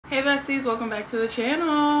Hey besties, welcome back to the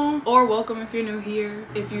channel, or welcome if you're new here.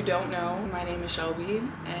 If you don't know, my name is Shelby,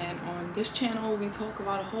 and on this channel we talk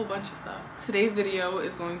about a whole bunch of stuff. Today's video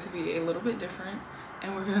is going to be a little bit different,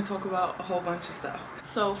 and we're going to talk about a whole bunch of stuff.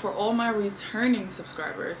 So for all my returning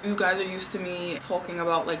subscribers, you guys are used to me talking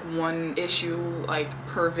about like one issue like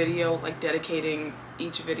per video, like dedicating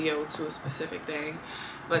each video to a specific thing.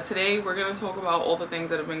 But today we're going to talk about all the things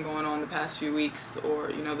that have been going on the past few weeks,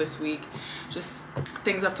 or this week. Just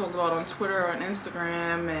things I've talked about on Twitter or on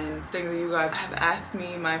Instagram, and things that you guys have asked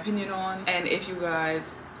me my opinion on. And if you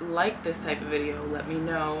guys like this type of video, let me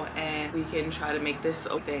know and we can try to make this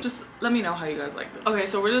a thing. Just let me know how you guys like this. Okay,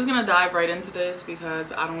 so we're just gonna dive right into this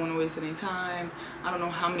because I don't want to waste any time. I don't know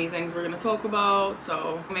how many things we're gonna talk about,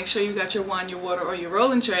 so make sure you got your wine, your water, or your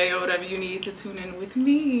rolling tray, or whatever you need to tune in with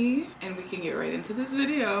me, and we can get right into this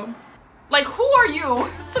video. Like, who are you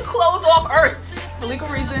to close off Earth? For legal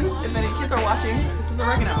reasons, if any kids are watching, this is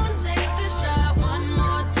oregano.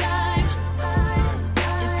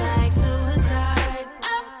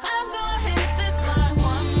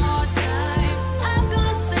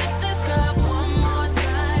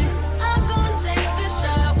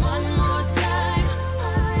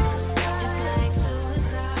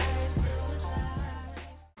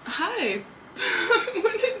 Hi.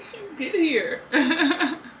 When did you get here?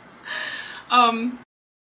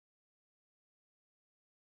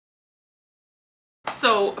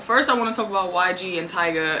 So first I want to talk about YG and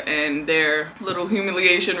TYGA and their little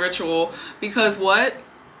humiliation ritual, because what?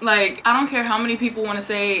 Like, I don't care how many people want to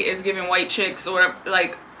say it's giving white chicks or whatever.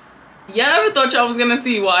 Like, y'all ever thought y'all was gonna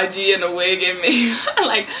see YG in a wig and me?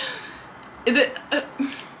 Like,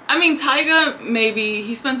 I mean, TYGA, maybe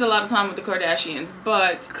he spends a lot of time with the Kardashians,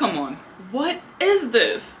 but come on, what is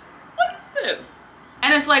this? What is this?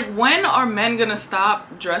 And it's like, when are men gonna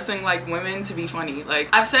stop dressing like women to be funny? Like,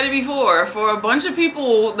 I've said it before, for a bunch of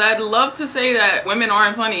people that love to say that women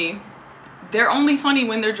aren't funny, they're only funny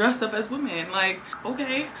when they're dressed up as women. Like,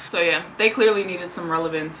 okay. So yeah, they clearly needed some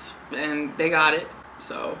relevance and they got it.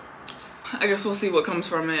 So I guess we'll see what comes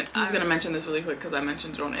from it. I'm just gonna mention this really quick because I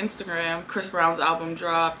mentioned it on Instagram. Chris Brown's album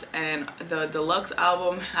dropped, and the deluxe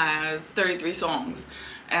album has 33 songs.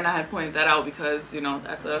 And I had pointed that out because,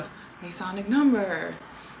 that's a Masonic number.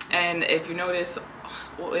 And if you notice,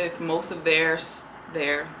 with most of them,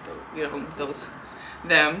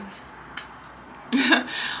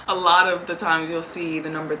 a lot of the times you'll see the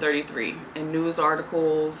number 33 in news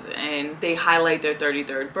articles, and they highlight their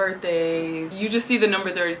 33rd birthdays. You just see the number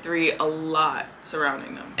 33 a lot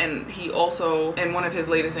surrounding them. And he also, in one of his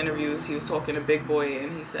latest interviews, he was talking to Big Boy,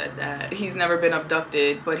 and he said that he's never been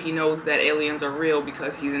abducted, but he knows that aliens are real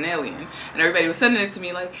because he's an alien. And everybody was sending it to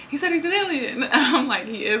me like, he said he's an alien. And I'm like,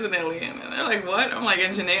 he is an alien. And they're like, what? I'm like,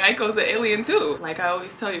 and Janae Aiko's an alien too. Like I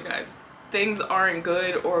always tell you guys, things aren't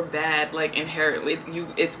good or bad, like inherently.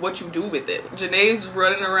 It's what you do with it. Janae's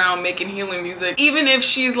running around making healing music, even if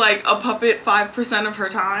she's like a puppet 5% of her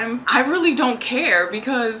time. I really don't care,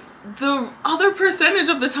 because the other percentage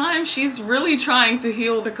of the time she's really trying to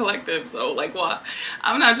heal the collective. So like, what?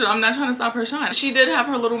 I'm not trying to stop her shine. She did have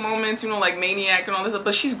her little moments, like Maniac and all this stuff,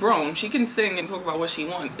 but she's grown. She can sing and talk about what she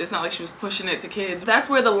wants. It's not like she was pushing it to kids. That's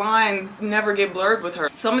where the lines never get blurred with her.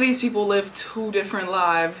 Some of these people live two different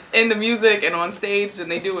lives in the music and on stage than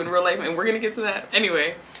they do in real life, and we're gonna get to that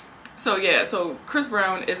anyway. So yeah, so Chris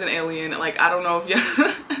Brown is an alien. Like, I don't know if you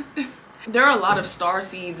there are a lot of star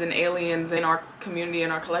seeds and aliens in our community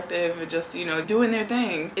and our collective, just doing their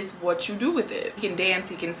thing. It's what you do with it. He can dance,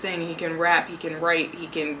 he can sing, he can rap, he can write, he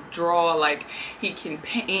can draw, like he can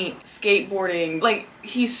paint, skateboarding. Like,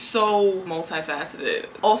 he's so multifaceted.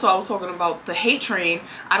 Also, I was talking about the hate train.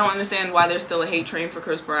 I don't understand why there's still a hate train for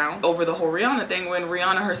Chris Brown over the whole Rihanna thing, when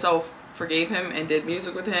Rihanna herself forgave him and did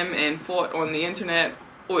music with him and fought on the internet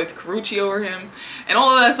with Karuchi over him and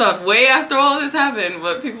all of that stuff way after all of this happened.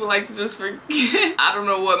 But people like to just forget. I don't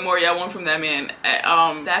know what more y'all want from that man.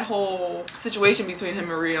 That whole situation between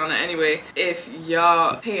him and Rihanna, anyway, if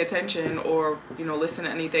y'all pay attention or listen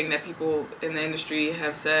to anything that people in the industry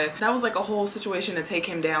have said, that was like a whole situation to take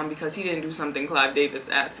him down because he didn't do something Clive Davis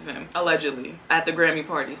asked of him, allegedly, at the Grammy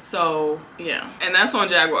parties. So yeah, and that's on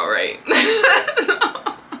Jaguar, right?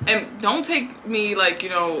 And don't take me like,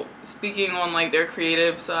 speaking on like their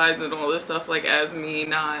creative sides and all this stuff like as me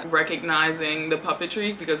not recognizing the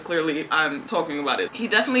puppetry, because clearly I'm talking about it. He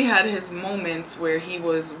definitely had his moments where he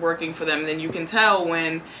was working for them. Then you can tell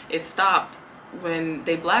when it stopped, when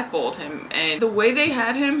they blackballed him. And the way they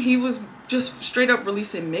had him, he was just straight up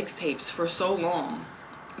releasing mixtapes for so long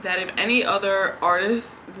that if any other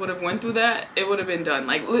artist would have went through that, it would have been done.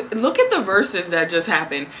 Like, look at the verses that just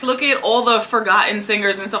happened. Look at all the forgotten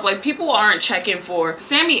singers and stuff. Like, people aren't checking for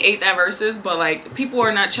Sammy ate that verses, but like people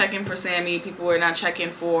are not checking for Sammy. People are not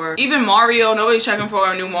checking for even Mario. Nobody's checking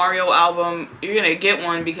for a new Mario album. You're gonna get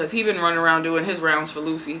one because he's been running around doing his rounds for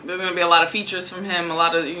Lucy. There's gonna be a lot of features from him. You're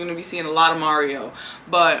gonna be seeing a lot of Mario,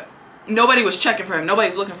 but nobody was checking for him.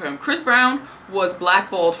 Nobody's looking for him. Chris Brown was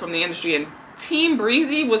blackballed from the industry, and Team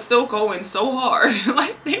Breezy was still going so hard.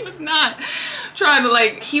 Like, they was not trying to,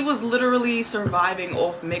 like, he was literally surviving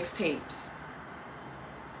off mixtapes.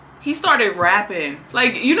 He started rapping.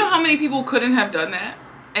 Like, you know how many people couldn't have done that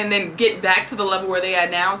and then get back to the level where they are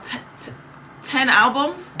now? 10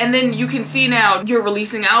 albums. And then you can see now you're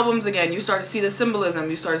releasing albums again. You start to see the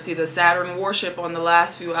symbolism. You start to see the Saturn worship on the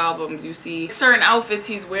last few albums. You see certain outfits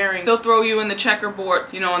he's wearing. They'll throw you in the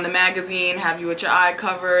checkerboard, you know, on the magazine, have you with your eye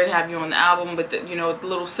covered, have you on the album with the, you know, the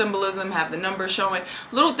little symbolism, have the numbers showing.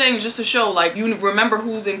 Little things just to show, like, you remember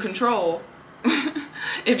who's in control.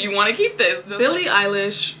 If you want to keep this. Billie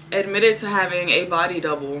Eilish admitted to having a body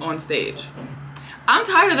double on stage. I'm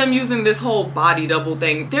tired of them using this whole body double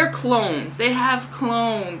thing. They're clones. They have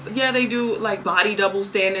clones. Yeah, they do like body double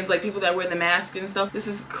stand-ins, like people that wear the mask and stuff. This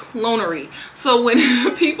is clonery. So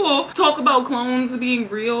when people talk about clones being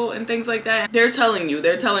real and things like that, they're telling you,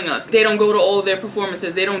 they're telling us. They don't go to all of their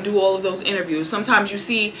performances. They don't do all of those interviews. Sometimes you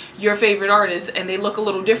see your favorite artists and they look a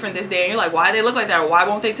little different this day and you're like, why do they look like that? Or why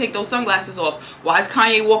won't they take those sunglasses off? Why is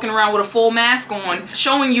Kanye walking around with a full mask on,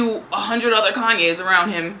 showing you 100 other Kanyes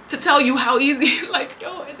around him to tell you how easy, like,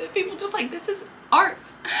 yo, and then people just like, this is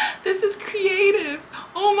art, this is creative,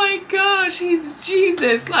 oh my gosh, he's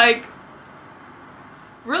Jesus. Like,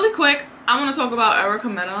 really quick, I want to talk about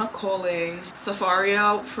MENA calling SAFAREE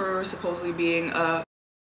out for supposedly being a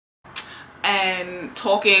and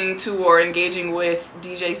talking to or engaging with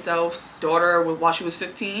DJ Self's daughter while she was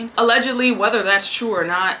 15. Allegedly, whether that's true or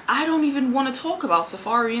not, I don't even want to talk about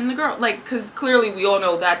SAFAREE and the girl, like, because clearly we all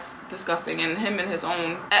know that's disgusting, and him and his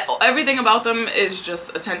own, everything about them is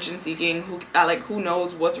just attention seeking. Who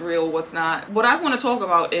knows what's real, what's not. What I want to talk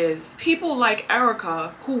about is people like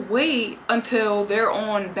Erica who wait until they're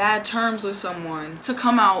on bad terms with someone to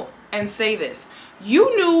come out and say this.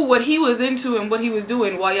 You knew what he was into and what he was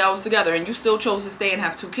doing while y'all was together, and you still chose to stay and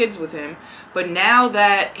have 2 kids with him. But now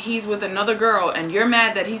that he's with another girl and you're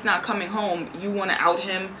mad that he's not coming home, you want to out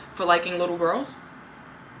him for liking little girls?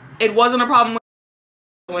 It wasn't a problem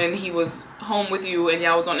when he was home with you and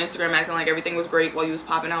y'all was on Instagram acting like everything was great while you was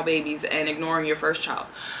popping out babies and ignoring your first child.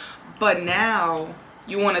 But now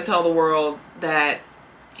you want to tell the world that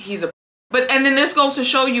he's a... And then this goes to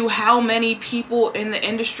show you how many people in the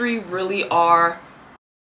industry really are,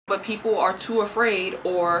 but people are too afraid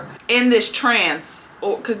or in this trance,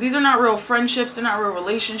 or because these are not real friendships, they're not real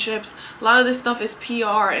relationships. A lot of this stuff is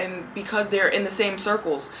PR, and because they're in the same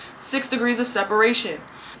circles. 6 degrees of separation.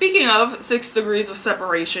 Speaking of 6 degrees of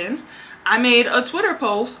separation, I made a Twitter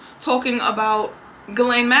post talking about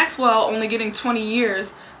Ghislaine Maxwell only getting 20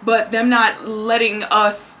 years, but them not letting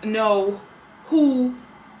us know who...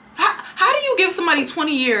 How do you give somebody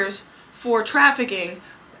 20 years for trafficking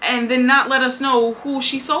and then not let us know who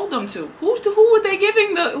she sold them to? Who were they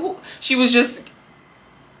giving the... Who? She was just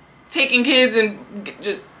taking kids and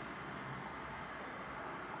just...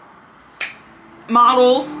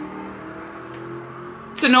 models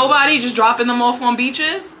to nobody, just dropping them off on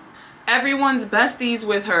beaches? Everyone's besties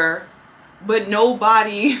with her, but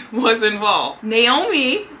nobody was involved.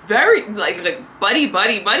 Naomi, very like buddy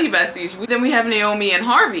besties. Then we have Naomi and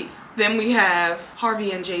Harvey. Then we have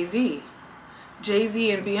Harvey and Jay-Z.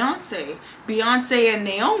 Jay-Z and Beyonce. Beyonce and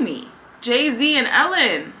Naomi. Jay-Z and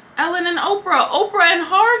Ellen. Ellen and Oprah. Oprah and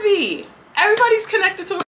Harvey. Everybody's connected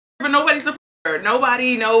to her, but nobody's a her.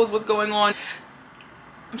 Nobody knows what's going on.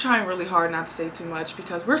 I'm trying really hard not to say too much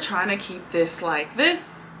because we're trying to keep this like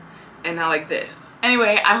this and not like this.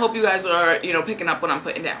 Anyway, I hope you guys are, you know, picking up what I'm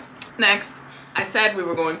putting down. Next, I said we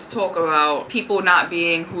were going to talk about people not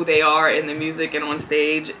being who they are in the music and on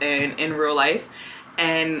stage and in real life.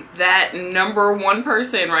 And that #1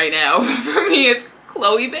 person right now for me is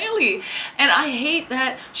Chloe Bailey. And I hate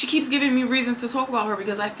that she keeps giving me reasons to talk about her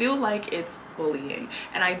because I feel like it's bullying.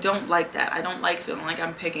 And I don't like that. I don't like feeling like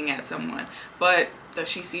I'm picking at someone. But does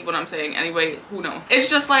she see what I'm saying? Anyway, who knows? It's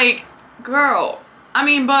just like, girl. I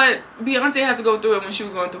mean, but Beyonce had to go through it when she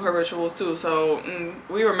was going through her rituals too. So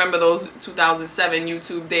we remember those 2007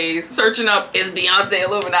 YouTube days, searching up, is Beyonce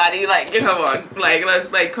Illuminati? Like, come on,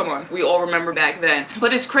 like, come on. We all remember back then.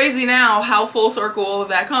 But it's crazy now how full circle all of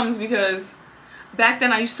that comes, because back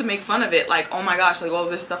then I used to make fun of it, like, oh my gosh, like all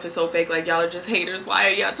this stuff is so fake, like y'all are just haters, why are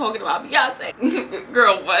y'all talking about Beyonce?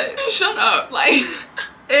 Girl, what? Shut up. Like,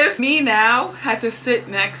 if me now had to sit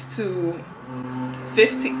next to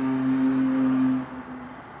 15,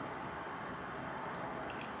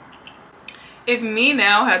 if me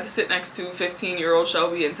now had to sit next to 15-year-old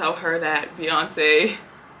Shelby and tell her that Beyonce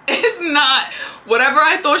is not whatever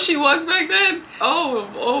I thought she was back then,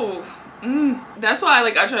 that's why,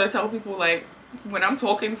 like, I try to tell people, like, when I'm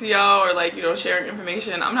talking to y'all or, like, you know, sharing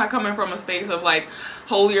information, I'm not coming from a space of, like,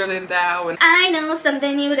 holier than thou and I know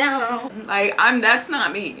something you don't. Like, that's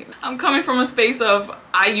not me. I'm coming from a space of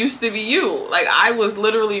I used to be you. Like, I was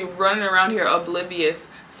literally running around here oblivious,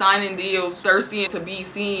 signing deals, thirsty to be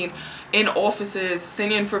seen in offices,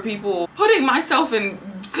 singing for people, putting myself in,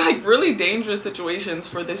 like, really dangerous situations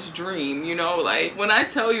for this dream, you know? Like, when I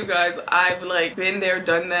tell you guys I've, like, been there,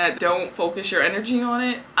 done that, don't focus your energy on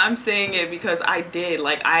it, I'm saying it because I did.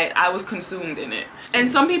 Like, I was consumed in it. And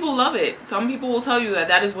some people love it. Some people will tell you that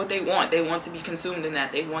that is what they want. They want to be consumed in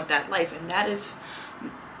that. They want that life, and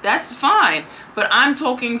that's fine. But I'm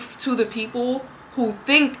talking to the people who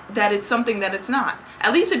think that it's something that it's not.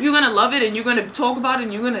 At least if you're gonna love it and you're gonna talk about it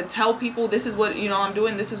and you're gonna tell people this is what, you know, I'm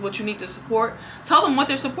doing, this is what you need to support, tell them what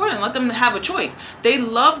they're supporting, let them have a choice. They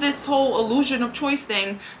love this whole illusion of choice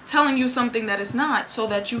thing, telling you something that it's not so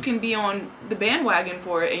that you can be on the bandwagon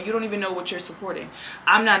for it and you don't even know what you're supporting.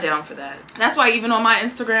 I'm not down for that. That's why even on my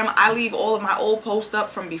Instagram, I leave all of my old posts up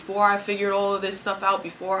from before I figured all of this stuff out,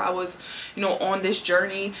 before I was, you know, on this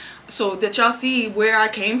journey, so that y'all see where I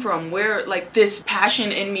came from, where, like, this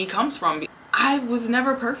passion in me comes from. I was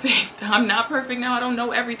never perfect. I'm not perfect now. I don't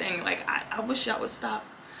know everything. Like, I wish y'all would stop.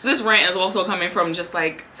 This rant is also coming from just,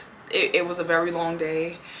 like, it was a very long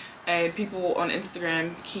day and people on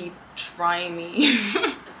Instagram keep trying me.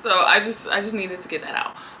 So I just needed to get that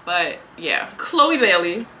out. But yeah, Chloe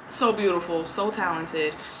Bailey, so beautiful, so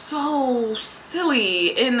talented, so silly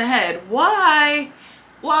in the head. Why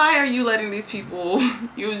are you letting these people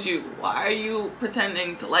use you? Why are you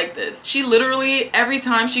pretending to like this? She literally, every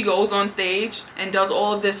time she goes on stage and does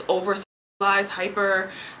all of this over-sexualized,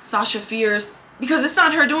 hyper Sasha fierce, because it's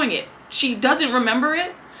not her doing it. She doesn't remember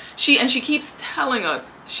it. And she keeps telling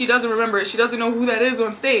us she doesn't remember it. She doesn't know who that is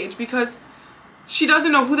on stage because she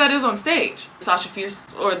doesn't know who that is on stage. Sasha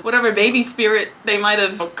fierce or whatever baby spirit they might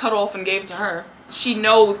have cut off and gave to her. She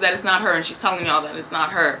knows that it's not her and she's telling y'all that it's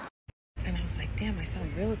not her. And I was like, damn, I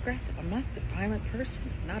sound real aggressive. I'm not the violent person.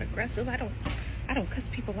 I'm not aggressive. I don't cuss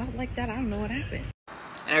people out like that. I don't know what happened.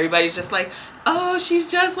 And everybody's just like, oh,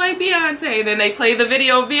 she's just like Beyonce. Then they play the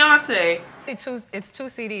video of Beyonce. It's two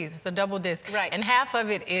CDs. It's a double disc. Right. And half of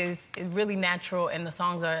it is really natural, and the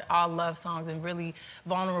songs are all love songs and really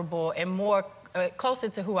vulnerable and more closer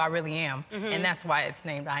to who I really am. And that's why it's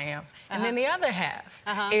named I Am. And then the other half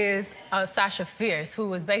is Sasha Fierce, who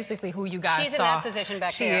was basically who you guys saw. She's in that position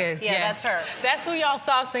back there. She is, yeah, yes. that's her. That's who y'all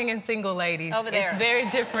saw singing Single Ladies. Over there. It's very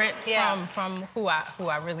different from who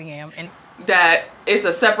I really am. And that it's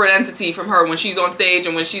a separate entity from her when she's on stage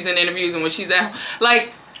and when she's in interviews and when she's at,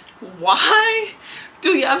 like, why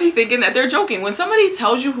do y'all be thinking that they're joking? When somebody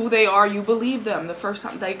tells you who they are, you believe them the first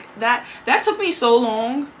time. Like, that took me so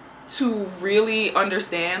long to really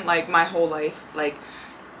understand, like, my whole life. Like,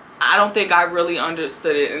 I don't think I really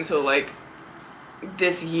understood it until, like,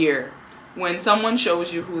 this year. When someone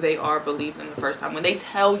shows you who they are, believe them the first time. When they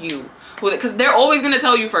tell you who, because they're always going to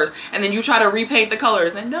tell you first, and then you try to repaint the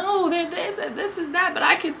colors and no, they're this and this is that, but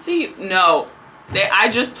I can see you. No, I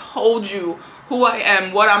just told you who I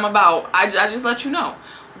am, what I'm about. I just let you know.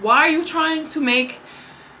 Why are you trying to make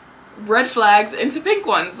red flags into pink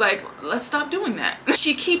ones? Like, let's stop doing that.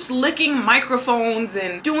 She keeps licking microphones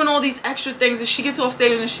and doing all these extra things, and she gets off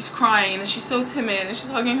stage and she's crying and she's so timid and she's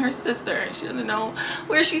hugging her sister and she doesn't know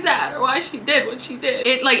where she's at or why she did what she did.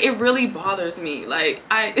 It really bothers me. Like,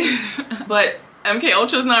 but MK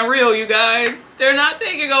Ultra's not real, you guys. They're not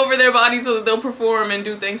taking over their bodies so that they'll perform and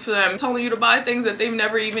do things for them. Telling you to buy things that they've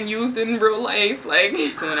never even used in real life. Like,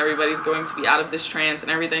 soon everybody's going to be out of this trance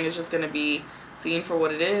and everything is just gonna be seen for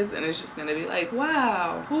what it is, and it's just gonna be like,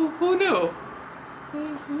 wow, who knew?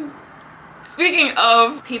 Speaking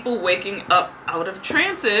of people waking up out of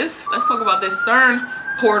trances, let's talk about this CERN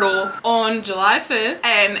portal on July 5th,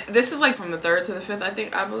 and this is like from the 3rd to the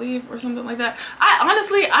 5th, I believe, or something like that.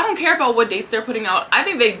 Honestly, I don't care about what dates they're putting out. I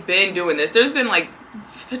think they've been doing this. There's been like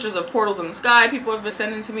pictures of portals in the sky people have been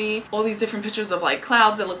sending to me, all these different pictures of like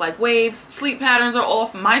clouds that look like waves. Sleep patterns are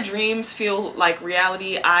off. My dreams feel like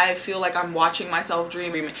reality. I feel like I'm watching myself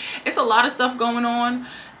dreaming. It's a lot of stuff going on,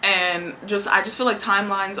 and I just feel like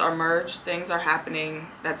timelines are merged. Things are happening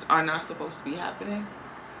that are not supposed to be happening.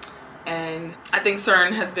 And I think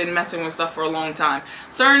CERN has been messing with stuff for a long time.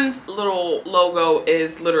 CERN's little logo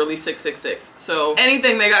is literally 666. So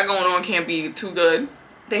anything they got going on can't be too good.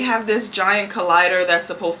 They have this giant collider that's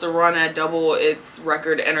supposed to run at double its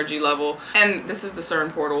record energy level. And this is the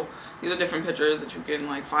CERN portal. These are different pictures that you can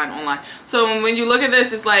like find online. So when you look at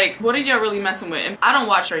this, it's like, what are y'all really messing with? And I don't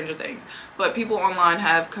watch Stranger Things, but people online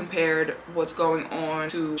have compared what's going on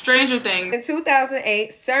to Stranger Things. In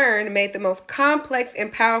 2008, CERN made the most complex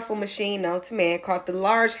and powerful machine known to man called the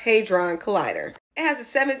Large Hadron Collider. It has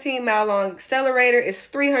a 17-mile-long accelerator, it's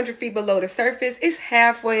 300 feet below the surface, it's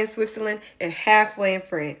halfway in Switzerland and halfway in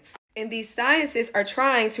France. And these scientists are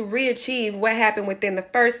trying to re-achieve what happened within the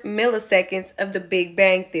first milliseconds of the Big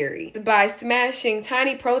Bang Theory by smashing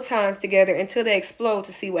tiny protons together until they explode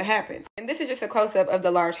to see what happened. And this is just a close-up of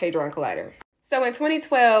the Large Hadron Collider. So in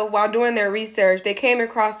 2012, while doing their research, they came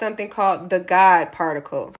across something called the God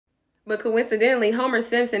particle. But coincidentally, Homer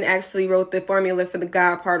Simpson actually wrote the formula for the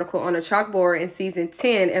God particle on a chalkboard in season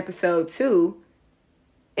 10, episode 2,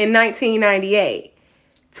 in 1998,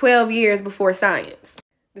 12 years before science.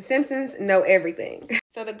 The Simpsons know everything.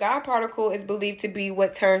 So the God particle is believed to be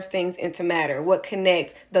what turns things into matter, what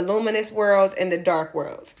connects the luminous world and the dark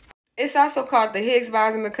world. It's also called the Higgs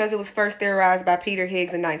boson because it was first theorized by Peter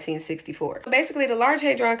Higgs in 1964. Basically, the Large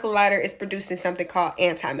Hadron Collider is producing something called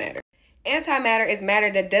antimatter. Antimatter is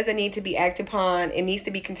matter that doesn't need to be acted upon. It needs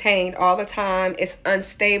to be contained all the time. It's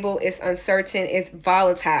unstable, it's uncertain, it's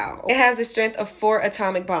volatile. It has the strength of 4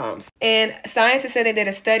 atomic bombs. And scientists said they did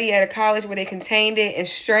a study at a college where they contained it and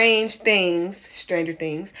stranger things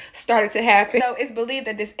started to happen. So it's believed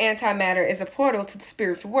that this antimatter is a portal to the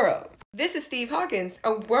spiritual world. This is Steve Hawkins,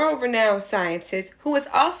 a world-renowned scientist who is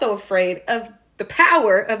also afraid of the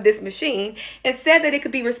power of this machine and said that it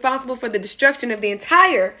could be responsible for the destruction of the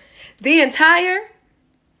entire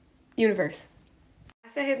universe. I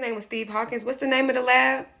said his name was Steve Hawkins. What's the name of the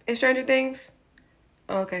lab in Stranger Things?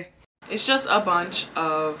 Oh, okay. It's just a bunch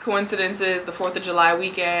of coincidences, the 4th of July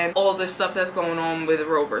weekend, all this stuff that's going on with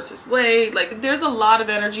Roe versus Wade. Like, there's a lot of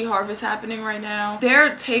energy harvest happening right now.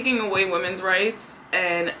 They're taking away women's rights,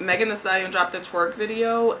 and Megan Thee Stallion dropped a twerk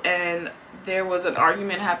video, and there was an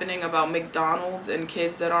argument happening about McDonald's and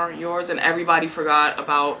kids that aren't yours, and everybody forgot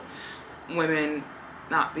about women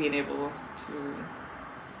not being able to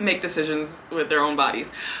make decisions with their own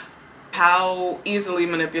bodies. How easily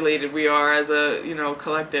manipulated we are as a,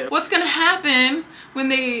 collective. What's gonna happen when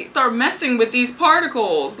they start messing with these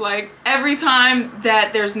particles? Like, every time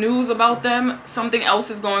that there's news about them, something else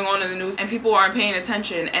is going on in the news and people aren't paying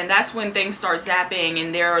attention, and that's when things start zapping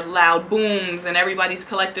and there are loud booms and everybody's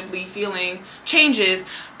collectively feeling changes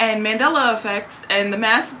and Mandela effects and the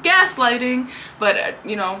mass gaslighting. But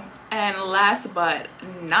and last but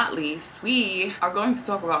not least, we are going to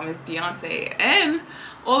talk about Miss Beyonce and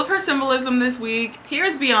all of her symbolism this week.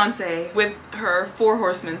 Here's Beyonce with her 4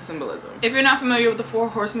 horsemen symbolism. If you're not familiar with the 4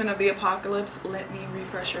 horsemen of the apocalypse, let me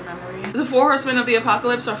refresh your memory. The 4 horsemen of the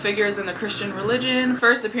apocalypse are figures in the Christian religion,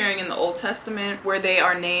 first appearing in the Old Testament, where they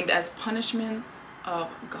are named as punishments of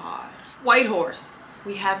God. White horse,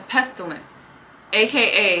 we have pestilence,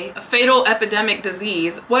 aka a fatal epidemic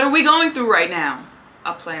disease. What are we going through right now?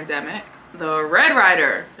 A pandemic. The red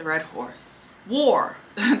rider, the red horse. War.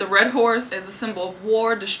 The red horse is a symbol of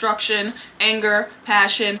war, destruction, anger,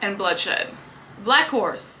 passion, and bloodshed. Black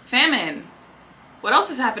horse, famine. What else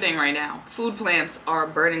is happening right now? Food plants are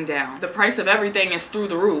burning down. The price of everything is through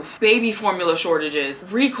the roof. Baby formula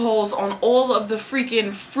shortages. Recalls on all of the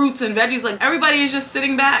freaking fruits and veggies. Like, everybody is just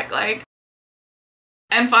sitting back, like.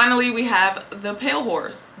 And finally, we have the pale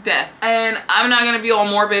horse, death. And I'm not gonna be all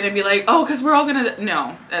morbid and be like, oh, because we're all gonna,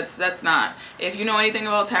 no, that's not. If you know anything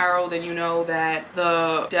about tarot, then you know that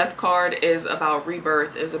the death card is about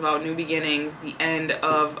rebirth, is about new beginnings, the end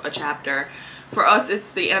of a chapter. For us,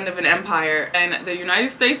 it's the end of an empire, and the United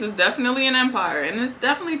States is definitely an empire, and it's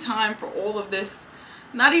definitely time for all of this,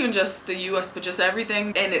 not even just the US, but just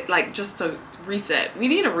everything, and it like just to reset. We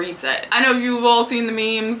need a reset. I know you've all seen the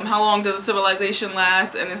memes. How long does a civilization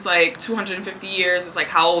last? And it's like 250 years. It's like,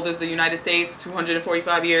 how old is the United States?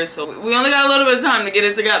 245 years. So we only got a little bit of time to get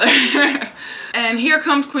it together. And here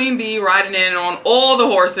comes Queen Bee riding in on all the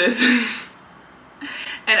horses.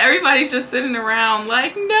 And everybody's just sitting around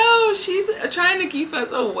like, no, she's trying to keep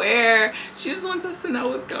us aware. She just wants us to know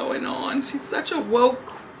what's going on. She's such a woke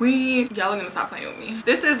queen. Y'all are gonna stop playing with me.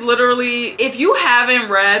 This is literally, if you haven't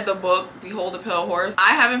read the book Behold the Pale Horse,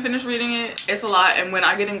 I haven't finished reading it. It's a lot, and when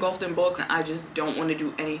I get engulfed in books, I just don't want to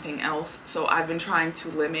do anything else. So I've been trying to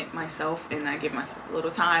limit myself, and I give myself a little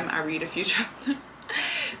time. I read a few chapters,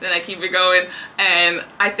 then I keep it going. And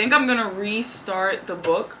I think I'm gonna restart the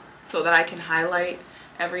book so that I can highlight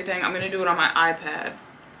everything. I'm gonna do it on my iPad.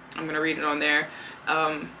 I'm gonna read it on there.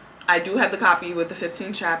 I do have the copy with the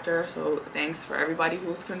 15th chapter, so thanks for everybody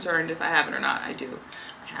who's concerned if I have it or not. I do.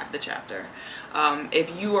 I have the chapter.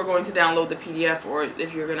 If you are going to download the PDF or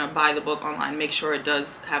if you're gonna buy the book online, make sure it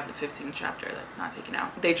does have the 15th chapter that's not taken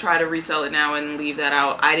out. They try to resell it now and leave that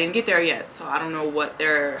out. I didn't get there yet, so I don't know what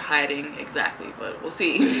they're hiding exactly, but we'll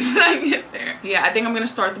see when I get there. Yeah, I think I'm gonna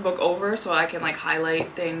start the book over so I can like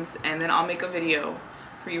highlight things, and then I'll make a video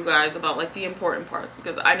for you guys about like the important parts,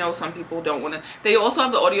 because I know some people don't want to. They also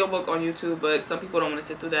have the audiobook on YouTube, but some people don't want to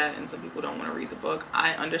sit through that and some people don't want to read the book.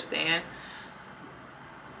 I understand.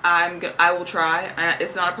 I will try.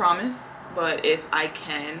 It's not a promise, but if I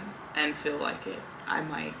can and feel like it, I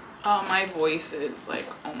might. Oh, my voice is like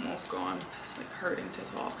almost gone. It's like hurting to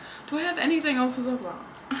talk. Do I have anything else to talk about?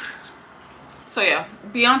 So yeah,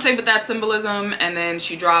 Beyonce with that symbolism, and then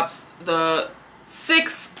she drops the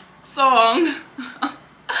 6th song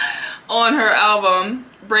on her album,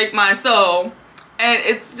 Break My Soul, and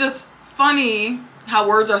it's just funny how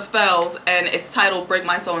words are spells, and it's titled Break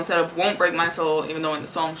My Soul instead of Won't Break My Soul, even though in the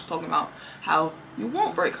song she's talking about how you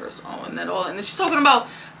won't break her soul and that all, and then she's talking about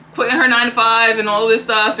quitting her 9 to 5 and all this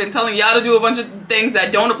stuff and telling y'all to do a bunch of things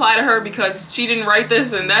that don't apply to her because she didn't write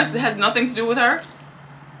this and that has nothing to do with her.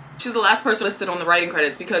 She's the last person listed on the writing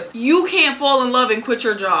credits because you can't fall in love and quit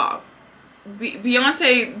your job.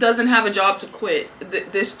 Beyonce doesn't have a job to quit.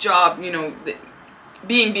 This job, you know,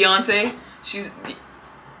 being Beyonce, she's,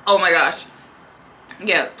 oh my gosh.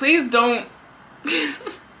 Yeah, please don't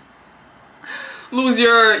lose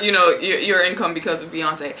your, you know, your income because of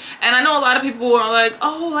Beyonce. And I know a lot of people are like,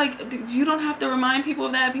 oh, like, you don't have to remind people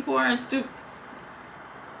of that. People aren't stupid.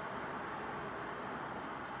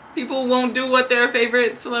 People won't do what their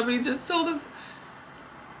favorite celebrity just told them.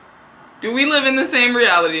 Do we live in the same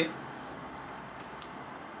reality?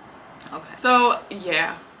 Okay, so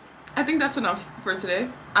yeah, I think that's enough for today.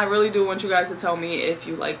 I really do want you guys to tell me if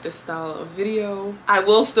you like this style of video. I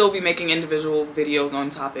will still be making individual videos on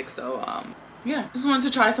topics though. Yeah, just wanted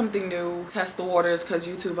to try something new, test the waters, because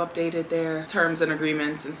YouTube updated their terms and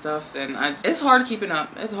agreements and stuff, and it's hard keeping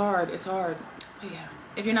up. It's hard. But yeah,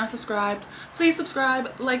 if you're not subscribed, please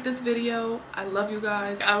subscribe, like this video. I love you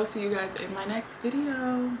guys. I will see you guys in my next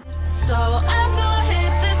video. So I'm going